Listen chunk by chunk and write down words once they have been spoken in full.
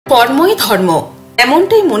কর্মই ধর্ম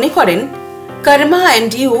এমনটাই মনে করেন কর্মা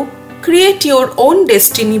and you create your own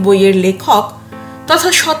destiny বইয়ের লেখক তথা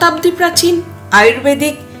শতাব্দী প্রাচীন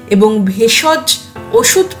আয়ুর্বেদিক এবং ভেষজ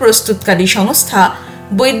ওষুধ প্রস্তুতকারী সংস্থা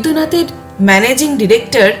বৈদ্যনাথের ম্যানেজিং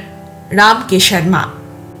ডিরেক্টর রাম কে শর্মা।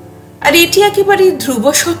 আর এটি একেবারেই ধ্রুব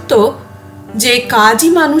সত্য যে কাজই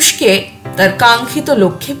মানুষকে তার কাঙ্ক্ষিত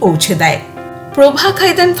লক্ষ্যে পৌঁছে দেয়। প্রভা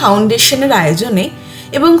খাইতান ফাউন্ডেশনের আয়োজনে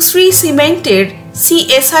এবং শ্রী সিমেন্টের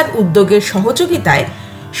CSR উদ্যোগের সহযোগিতায়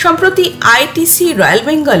সম্প্রতি ITC রয়্যাল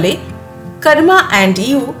বেঙ্গলে কর্মা and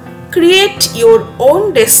you create your own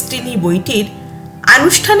destiny বইটির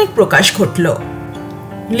আনুষ্ঠানিক প্রকাশ ঘটল।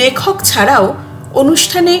 লেখক ছাড়াও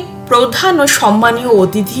অনুষ্ঠানে প্রধান ও সম্মানীয়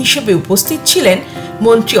অতিথি হিসেবে উপস্থিত ছিলেন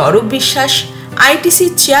মন্ত্রী অরূপ বিশ্বাস, ITC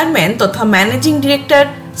চেয়ারম্যান তথা ম্যানেজিং ডিরেক্টর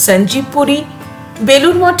সঞ্জীব পুরী,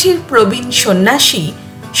 বেলুর মঠের প্রবীণ সন্ন্যাসী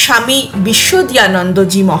স্বামী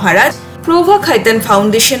বিশ্বদিয়ানন্দজি মহারাজ, প্রভা খাইতান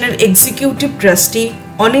ফাউন্ডেশনের executive trustee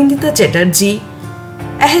Anindita Chatterjee,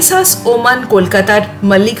 EHSAS Oman কলকাতার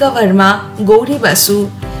মল্লিকা ভার্মা, গৌরী বাসু,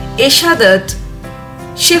 এশা দত্ত,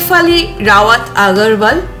 শেফালি রাওয়াত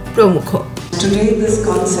আগরওয়াল প্রমুখ। Today this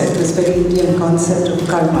concept, this very Indian concept of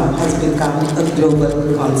karma has become a global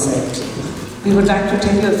concept. We would like to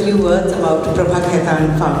tell you a few words about Prabha Khaitan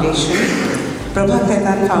Foundation. Prabha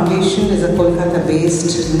Khaitan Foundation is a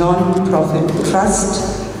Kolkata-based non-profit trust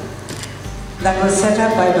that was set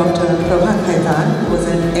up by Dr. Prabha Khaitan, who was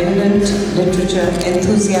an eminent literature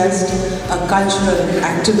enthusiast, a cultural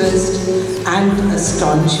activist, and a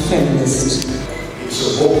staunch feminist. It's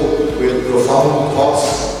a book with profound thoughts,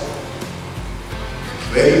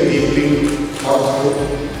 very deeply thought through.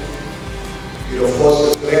 It of course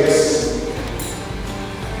reflects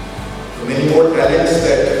the many more talents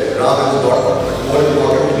that Ram has got, but more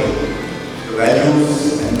importantly, the values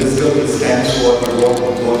and wisdom he stands for to go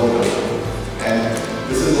on. And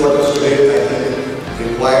this is what is today, I think,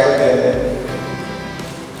 required, and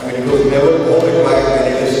I mean, it was never more required than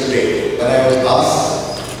it is today. When I was asked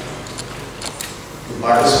to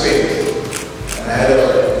participate, and I had a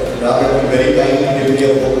very kind to give me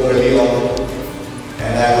a book early on,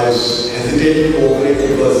 and I was hesitating to open it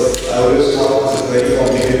because I always thought it was a very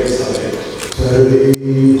complicated subject. Sarve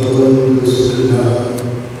bhavantu sukhina,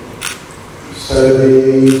 sarve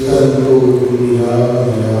santu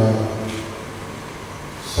niraya,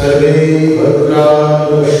 sarve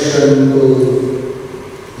bhadrani pashyantu,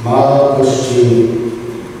 ma kashchi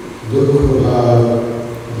dukkha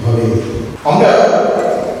bhavet. আমরা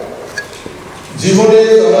জীবনে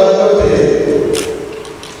চলার পথে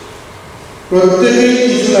প্রত্যেকেই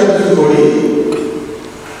কিছু না কিছু করি।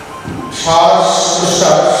 শ্বাস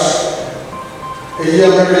প্রশ্বাস এই যে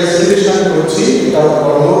আমরা রেসপিরেশন করছি এটাও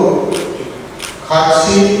কর্ম,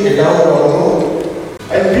 খাচ্ছি এটাও কর্ম।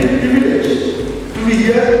 I feel privileged to be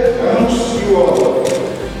here amongst you all.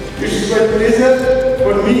 It's my pleasure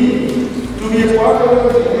for me to be a part of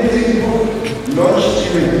the amazing book launch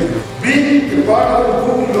event. Being a part of the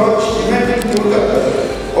book launch event in Kolkata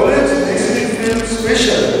always makes me feel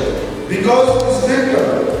special because this sector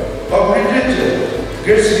of literature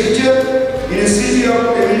gets richer in a city of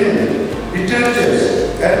eminent literatures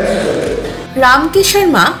and literature. Ram কে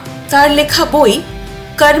শর্মা তার লেখা বই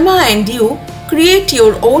কর্মা and you create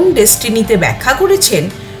your own ডেস্টিনিতে ব্যাখ্যা করেছেন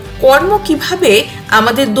কর্ম কিভাবে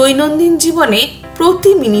আমাদের দৈনন্দিন জীবনে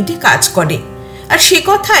প্রতি মিনিটে কাজ করে, আর সে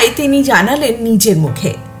কথাই তিনি জানালেন নিজের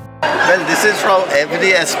মুখে। Well, this is from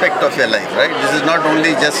every aspect of your life, right? This is not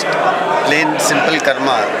only just plain simple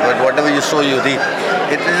karma, but whatever you sow, you reap.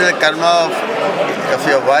 It is a karma of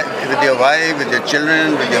your wife, with your children,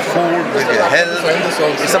 with your food, with your health.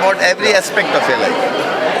 It's about every aspect of your life.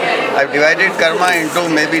 I've divided karma into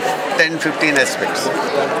maybe 10-15 aspects.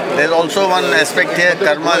 There's also one aspect here,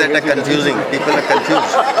 karma, that are confusing. People are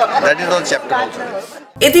confused. That is all chapter also.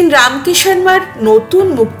 এদিন রাম কে শর্মার নতুন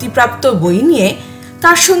মুক্তিপ্রাপ্ত বই নিয়ে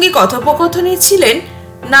তার সঙ্গে কথোপকথনে ছিলেন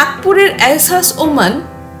নাগপুরের EHSAS ওমান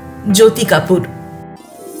জ্যোতি কাপুর।